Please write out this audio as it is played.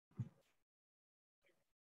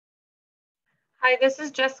Hi, this is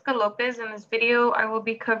Jessica Lopez. In this video, I will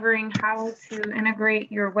be covering how to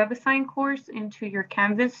integrate your WebAssign course into your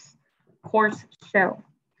Canvas course shell.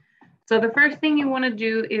 So the first thing you want to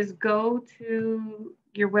do is go to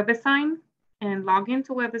your WebAssign and log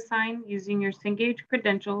into WebAssign using your Cengage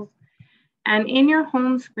credentials. And in your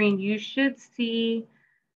home screen, you should see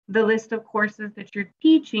the list of courses that you're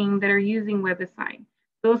teaching that are using WebAssign.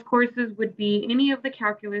 Those courses would be any of the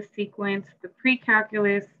calculus sequence, the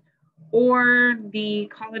pre-calculus, or the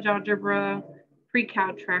college algebra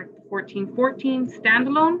pre-cal track 1414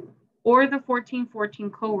 standalone, or the 1414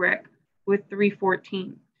 co-rec with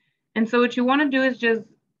 314. And so what you want to do is just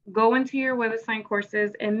go into your WebAssign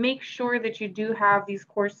courses and make sure that you do have these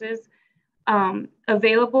courses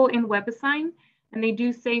available in WebAssign, and they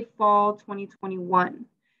do say fall 2021.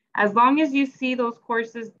 As long as you see those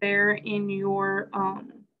courses there in your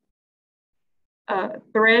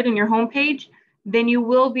thread in your homepage, then you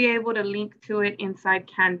will be able to link to it inside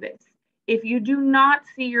Canvas. If you do not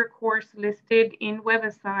see your course listed in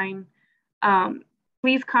WebAssign,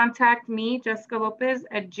 please contact me, Jessica Lopez,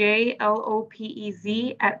 at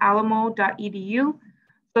jlopez@alamo.edu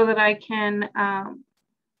so that I can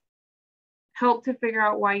help to figure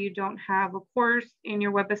out why you don't have a course in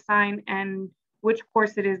your WebAssign and which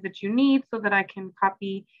course it is that you need, so that I can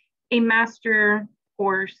copy a master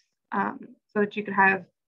course so that you could have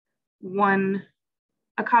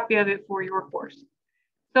a copy of it for your course.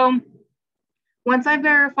 So once I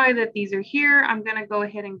verify that these are here, I'm going to go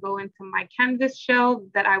ahead and go into my Canvas shell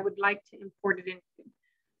that I would like to import it into.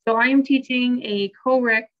 So I am teaching a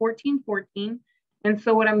co-rec 1414. And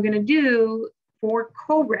so what I'm going to do for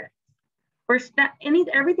co-rec,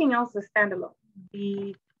 everything else is standalone.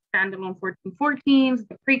 The standalone 1414s,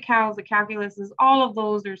 the pre-cals, the calculuses, all of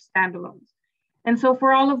those are standalones. And so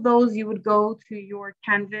for all of those, you would go to your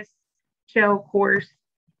Canvas shell course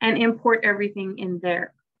and import everything in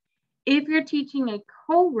there. If you're teaching a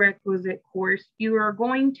co-requisite course, you are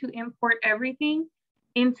going to import everything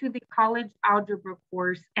into the college algebra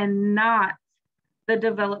course and not the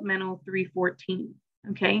developmental 314,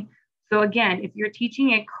 okay? So again, if you're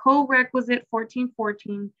teaching a co-requisite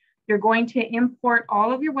 1414, you're going to import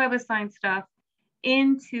all of your WebAssign stuff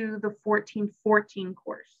into the 1414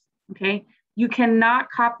 course, okay? You cannot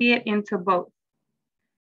copy it into both.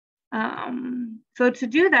 So to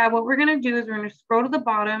do that, what we're going to do is we're going to scroll to the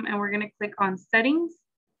bottom and we're going to click on settings.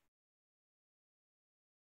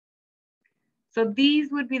 So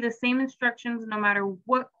these would be the same instructions no matter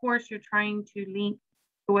what course you're trying to link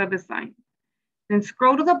to WebAssign. Then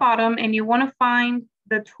scroll to the bottom and you want to find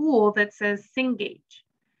the tool that says Cengage.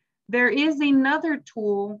 There is another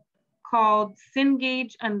tool called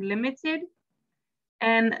Cengage Unlimited,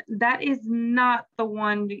 and that is not the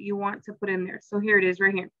one that you want to put in there. So here it is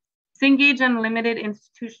right here. Cengage Unlimited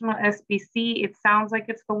Institutional SBC. It sounds like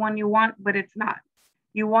it's the one you want, but it's not.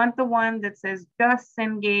 You want the one that says just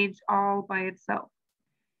Cengage all by itself.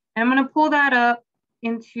 And I'm going to pull that up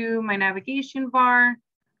into my navigation bar.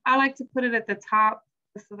 I like to put it at the top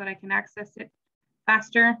so that I can access it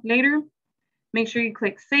faster later. Make sure you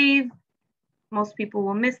click save. Most people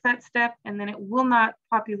will miss that step, and then it will not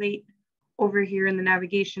populate over here in the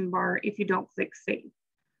navigation bar if you don't click save.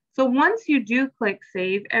 So once you do click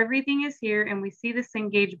save, everything is here and we see the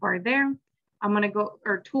Cengage bar there. I'm going to go,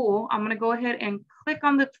 or tool, I'm going to go ahead and click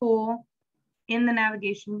on the tool in the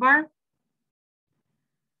navigation bar.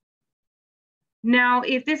 Now,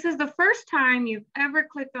 if this is the first time you've ever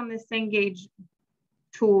clicked on this Cengage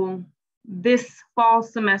tool this fall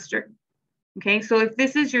semester, okay, so if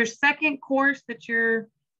this is your second course that you're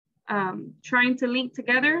trying to link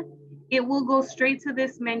together, it will go straight to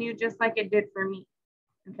this menu just like it did for me.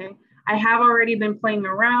 Okay, I have already been playing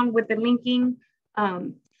around with the linking,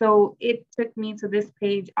 so it took me to this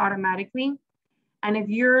page automatically. And if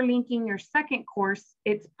you're linking your second course,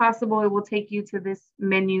 it's possible it will take you to this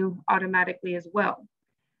menu automatically as well.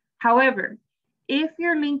 However, if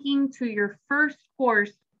you're linking to your first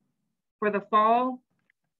course for the fall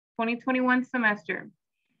 2021 semester,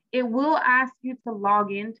 it will ask you to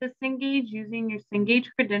log into Cengage using your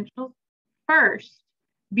Cengage credentials first,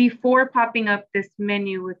 before popping up this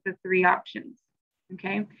menu with the 3 options,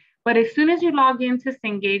 okay? But as soon as you log into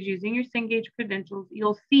Cengage using your Cengage credentials,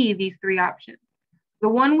 you'll see these 3 options. The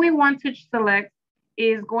one we want to select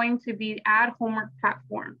is going to be add homework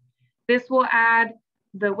platform. This will add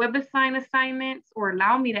the WebAssign assignments, or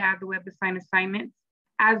allow me to add the WebAssign assignments,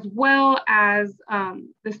 as well as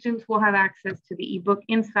the students will have access to the ebook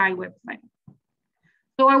inside WebAssign.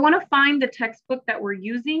 So I want to find the textbook that we're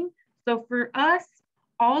using. So for us,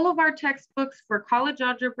 all of our textbooks for college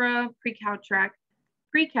algebra, pre-cal track,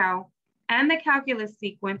 pre-cal, and the calculus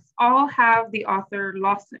sequence all have the author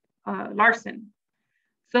Larson.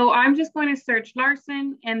 So I'm just going to search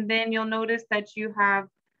Larson, and then you'll notice that you have,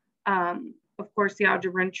 of course, the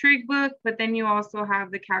algebra and trig book, but then you also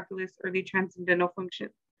have the calculus or the transcendental function.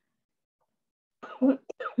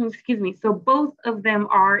 Excuse me. So both of them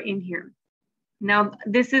are in here. Now,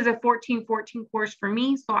 this is a 1414 course for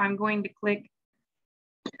me, so I'm going to click,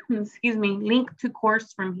 excuse me, link to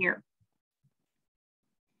course from here.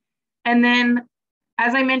 And then,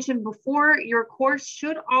 as I mentioned before, your course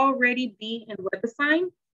should already be in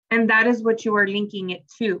WebAssign, and that is what you are linking it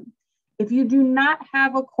to. If you do not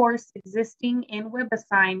have a course existing in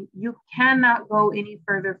WebAssign, you cannot go any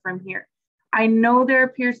further from here. I know there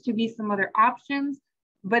appears to be some other options,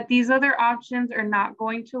 but these other options are not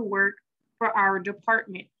going to work for our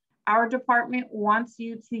department. Our department wants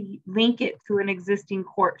you to link it to an existing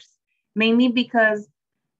course, mainly because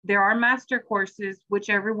there are master courses, which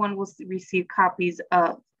everyone will receive copies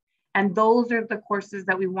of. And those are the courses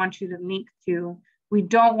that we want you to link to. We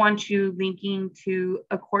don't want you linking to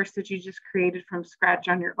a course that you just created from scratch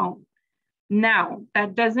on your own. Now,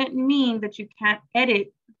 that doesn't mean that you can't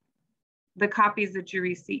edit the copies that you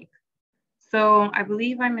receive. So I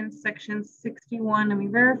believe I'm in section 61. Let me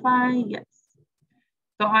verify. Yes.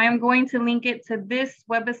 So I am going to link it to this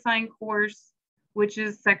WebAssign course, which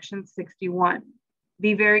is section 61.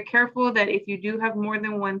 Be very careful that if you do have more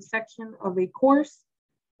than one section of a course,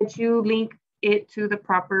 that you link it to the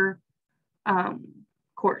proper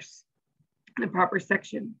course, the proper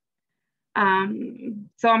section.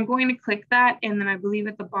 So I'm going to click that, and then I believe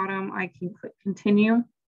at the bottom I can click continue.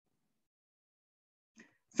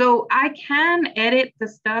 So I can edit the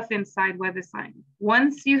stuff inside WebAssign.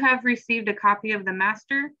 Once you have received a copy of the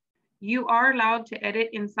master, you are allowed to edit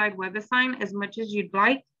inside WebAssign as much as you'd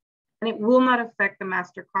like, and it will not affect the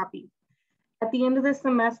master copy. At the end of the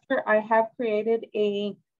semester, I have created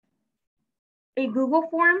a Google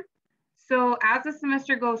form. So as the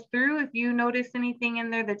semester goes through, if you notice anything in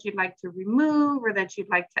there that you'd like to remove or that you'd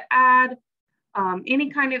like to add, any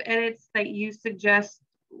kind of edits that you suggest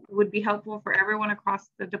would be helpful for everyone across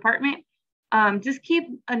the department, just keep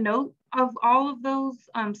a note of all of those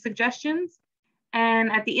suggestions.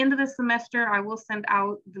 And at the end of the semester, I will send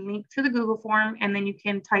out the link to the Google form, and then you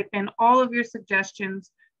can type in all of your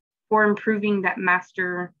suggestions for improving that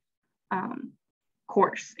master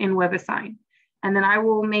course in WebAssign. And then I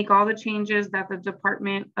will make all the changes that the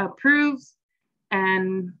department approves,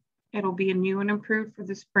 and it'll be a new and improved for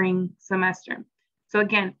the spring semester. So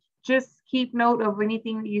again, just keep note of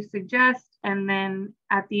anything that you suggest, and then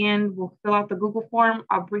at the end, we'll fill out the Google form.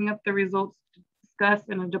 I'll bring up the results to discuss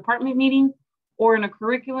in a department meeting or in a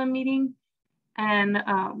curriculum meeting, and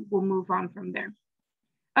we'll move on from there.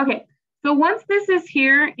 Okay, so once this is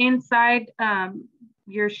here inside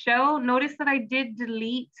your shell, notice that I did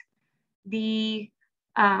delete the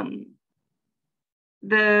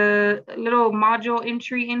little module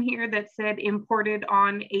entry in here that said imported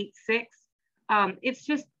on 8/6. It's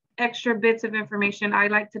just extra bits of information. I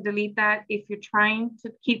like to delete that. If you're trying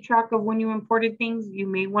to keep track of when you imported things, you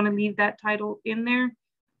may want to leave that title in there,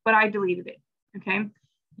 but I deleted it. Okay.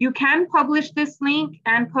 You can publish this link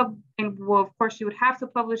and well, of course, you would have to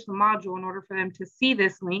publish the module in order for them to see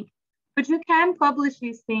this link, but you can publish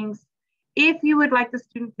these things if you would like the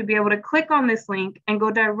student to be able to click on this link and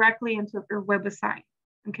go directly into their WebAssign.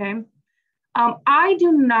 Okay. I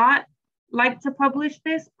do not like to publish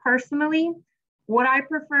this personally. What I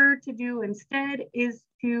prefer to do instead is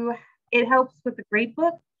it helps with the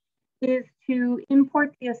gradebook, is to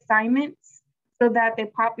import the assignments so that they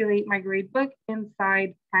populate my gradebook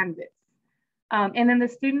inside Canvas. And then the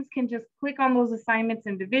students can just click on those assignments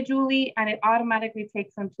individually, and it automatically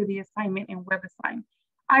takes them to the assignment in WebAssign.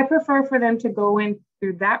 I prefer for them to go in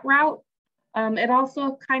through that route. It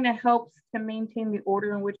also kind of helps to maintain the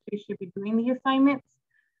order in which they should be doing the assignments.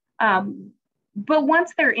 But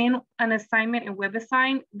once they're in an assignment in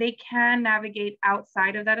WebAssign, they can navigate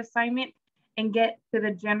outside of that assignment and get to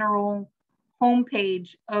the general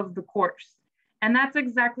homepage of the course. And that's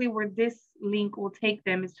exactly where this link will take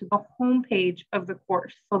them, is to the homepage of the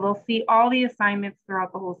course. So they'll see all the assignments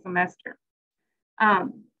throughout the whole semester.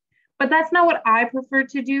 But that's not what I prefer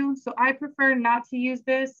to do. So I prefer not to use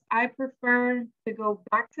this. I prefer to go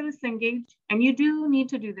back to the Cengage, and you do need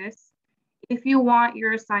to do this if you want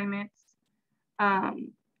your assignments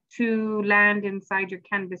to land inside your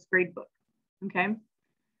Canvas gradebook, okay?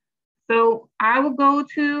 So I will go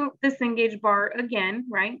to the Cengage bar again,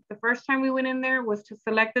 right? The first time we went in there was to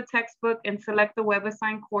select the textbook and select the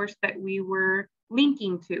WebAssign course that we were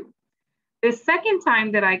linking to. The second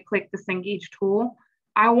time that I click the Cengage tool,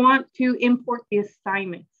 I want to import the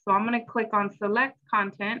assignments. So I'm going to click on select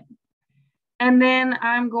content. And then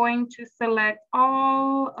I'm going to select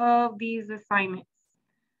all of these assignments.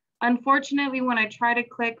 Unfortunately, when I try to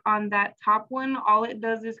click on that top one, all it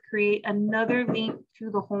does is create another link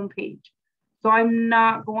to the home page. So I'm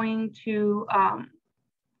not going to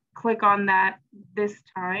click on that this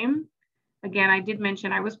time. Again, I did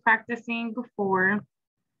mention I was practicing before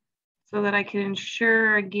so that I can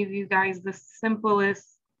ensure I give you guys the simplest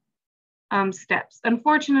steps.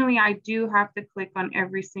 Unfortunately, I do have to click on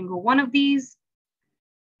every single one of these.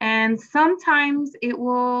 And sometimes it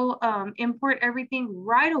will import everything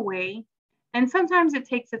right away. And sometimes it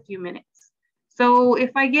takes a few minutes. So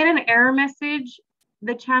if I get an error message,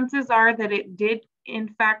 the chances are that it did in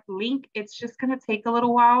fact link. It's just going to take a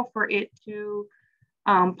little while for it to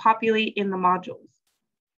populate in the modules,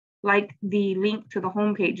 like the link to the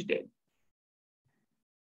homepage did.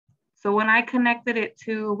 So when I connected it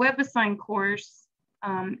to a WebAssign course,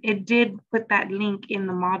 it did put that link in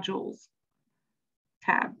the modules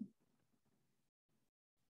tab.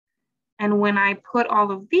 And when I put all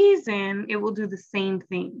of these in, it will do the same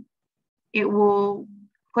thing. It will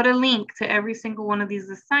put a link to every single one of these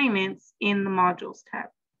assignments in the modules tab.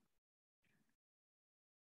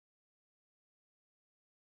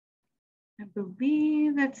 I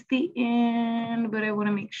believe that's the end, but I want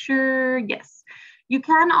to make sure. Yes. You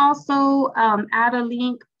can also add a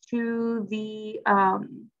link to the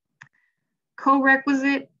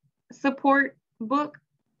co-requisite support book,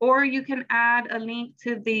 or you can add a link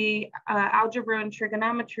to the algebra and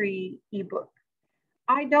trigonometry ebook.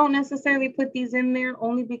 I don't necessarily put these in there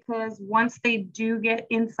only because once they do get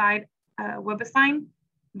inside WebAssign,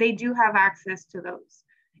 they do have access to those.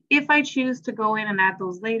 If I choose to go in and add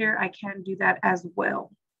those later, I can do that as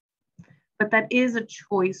well. But that is a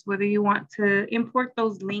choice whether you want to import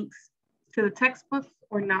those links to the textbooks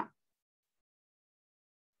or not.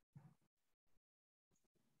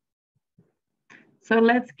 So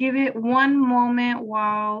let's give it one moment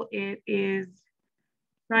while it is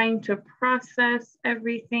trying to process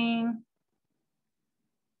everything.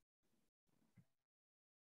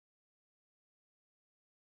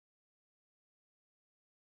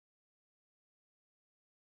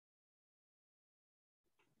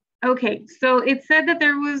 Okay, so it said that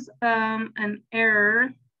there was an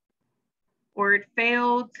error or it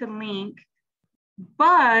failed to link,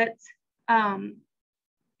 but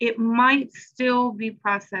it might still be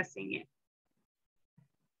processing it.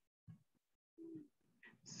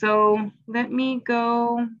 So let me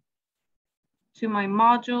go to my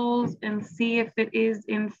modules and see if it is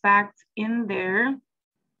in fact in there.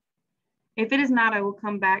 If it is not, I will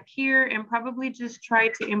come back here and probably just try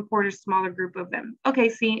to import a smaller group of them. Okay,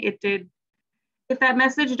 see, it did. If that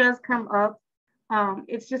message does come up,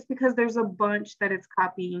 it's just because there's a bunch that it's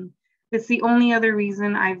copying. It's the only other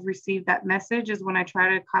reason I've received that message is when I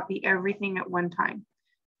try to copy everything at one time.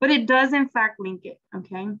 But it does in fact link it,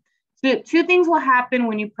 okay? So two things will happen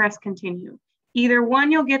when you press continue. Either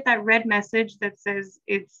one, you'll get that red message that says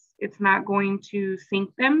it's not going to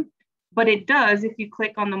sync them, but it does if you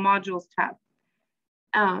click on the modules tab.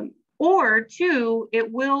 Or two,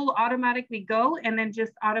 it will automatically go and then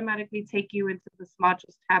just automatically take you into this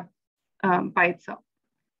modules tab by itself,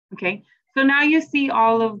 okay? So now you see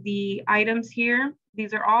all of the items here.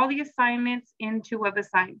 These are all the assignments into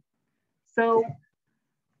WebAssign. So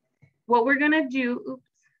what we're gonna do, oops.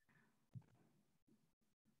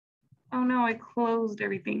 Oh no, I closed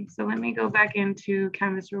everything. So let me go back into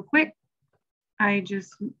Canvas real quick.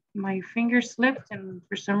 My finger slipped and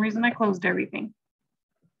for some reason I closed everything.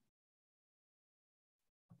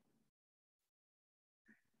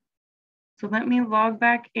 So let me log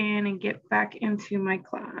back in and get back into my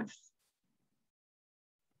class.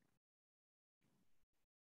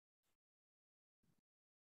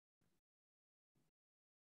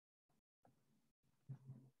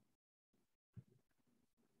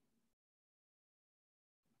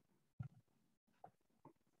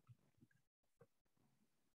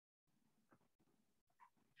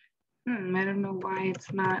 I don't know why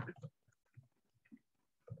it's not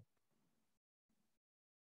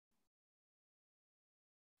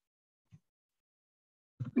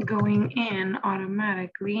going in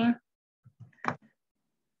automatically.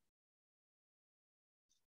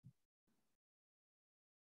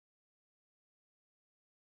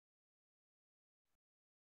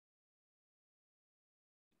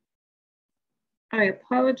 I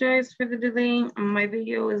apologize for the delay. My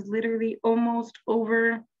video is literally almost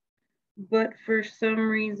over, but for some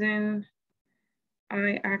reason,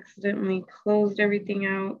 I accidentally closed everything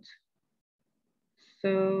out.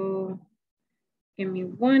 So give me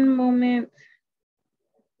one moment.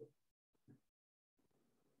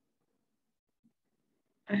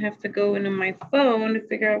 I have to go into my phone to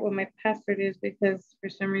figure out what my password is because for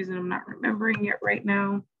some reason I'm not remembering it right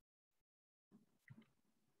now.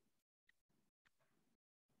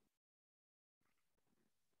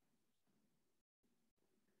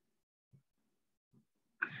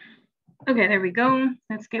 Okay, there we go.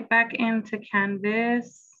 Let's get back into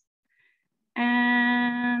Canvas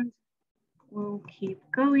and we'll keep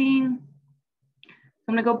going.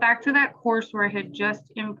 I'm gonna go back to that course where I had just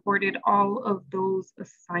imported all of those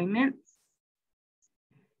assignments.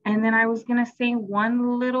 And then I was gonna say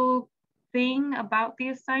one little thing about the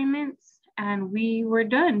assignments and we were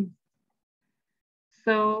done.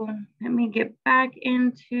 So let me get back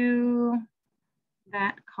into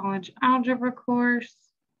that college algebra course.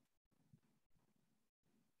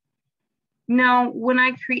 Now, when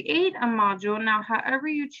I create a module, now, however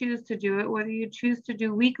you choose to do it, whether you choose to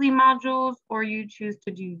do weekly modules or you choose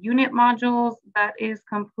to do unit modules, that is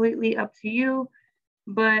completely up to you.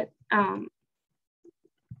 But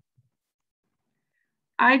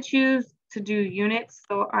I choose to do units,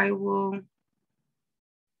 so I will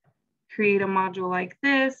create a module like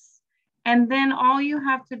this. And then all you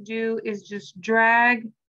have to do is just drag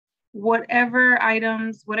whatever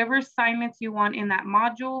items, whatever assignments you want in that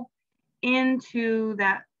module into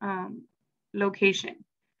that location.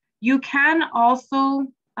 You can also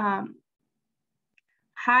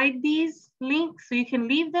hide these links, so you can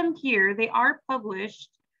leave them here. They are published,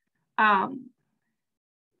 but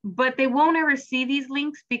they won't ever see these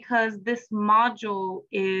links because this module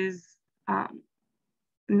is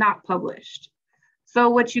not published.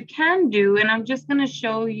 So what you can do, and I'm just gonna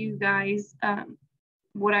show you guys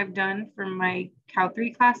what I've done for my Cal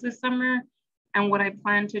 3 class this summer and what I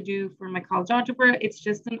plan to do for my college algebra. It's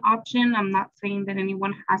just an option. I'm not saying that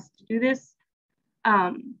anyone has to do this.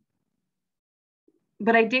 But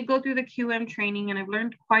I did go through the QM training and I've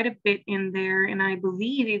learned quite a bit in there. And I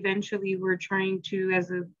believe eventually we're trying to, as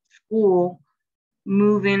a school,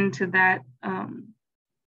 move into that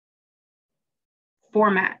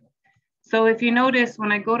format. So if you notice,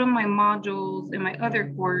 when I go to my modules in my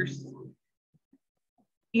other course,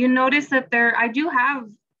 you notice that I do have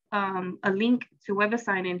a link to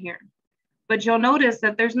WebAssign in here, but you'll notice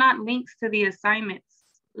that there's not links to the assignments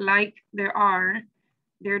like they're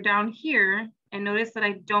down here, and notice that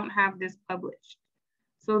I don't have this published.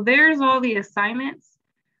 So there's all the assignments.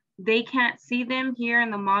 They can't see them here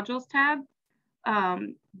in the modules tab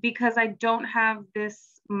because I don't have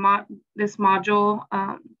this module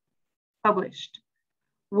published.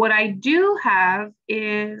 What I do have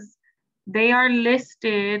is they are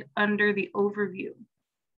listed under the overview.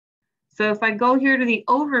 So if I go here to the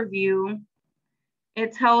overview,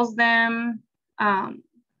 it tells them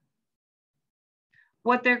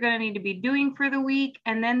what they're going to need to be doing for the week.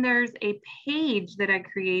 And then there's a page that I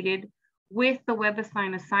created with the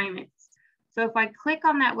WebAssign assignments. So if I click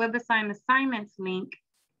on that WebAssign assignments link,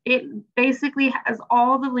 it basically has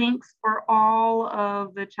all the links for all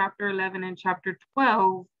of the chapter 11 and chapter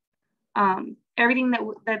 12, everything that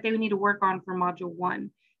they would need to work on for module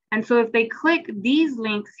 1. And so if they click these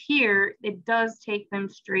links here, it does take them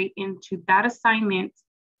straight into that assignment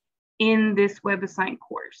in this WebAssign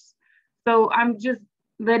course. So I'm just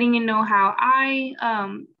letting you know how I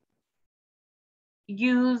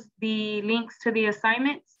use the links to the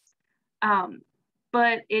assignments,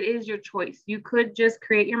 but it is your choice. You could just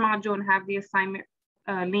create your module and have the assignment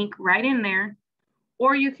link right in there,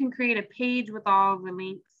 or you can create a page with all the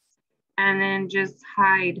links and then just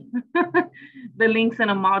hide the links in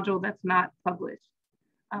a module that's not published.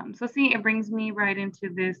 So see, it brings me right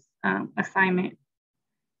into this assignment.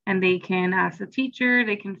 And they can ask the teacher,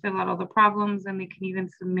 they can fill out all the problems, and they can even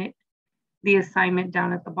submit the assignment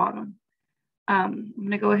down at the bottom. I'm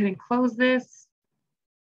gonna go ahead and close this.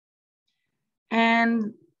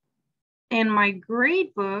 And in my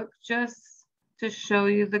grade book, just to show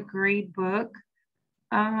you the grade book,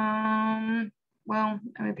 well,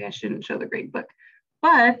 maybe I shouldn't show the grade book,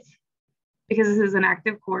 but because this is an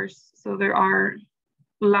active course, so there are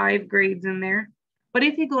live grades in there. But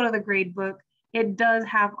if you go to the grade book, it does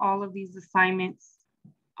have all of these assignments,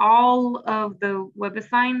 all of the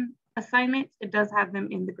WebAssign assignments, it does have them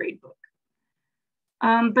in the grade book.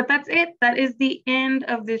 But that's it. That is the end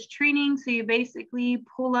of this training. So you basically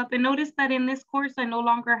pull up, and notice that in this course, I no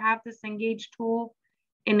longer have this Engage tool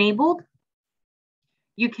enabled.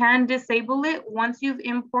 You can disable it once you've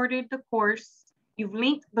imported the course, you've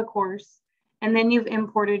linked the course, and then you've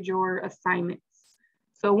imported your assignments.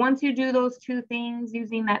 So once you do those two things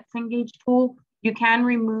using that Engage tool, you can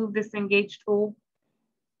remove this Engage tool,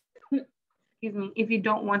 excuse me, if you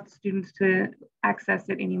don't want students to access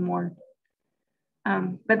it anymore.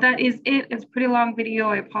 But that is it. It's a pretty long video.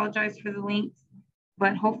 I apologize for the links,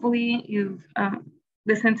 but hopefully you've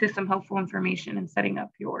listened to some helpful information in setting up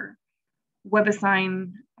your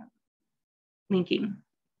WebAssign linking.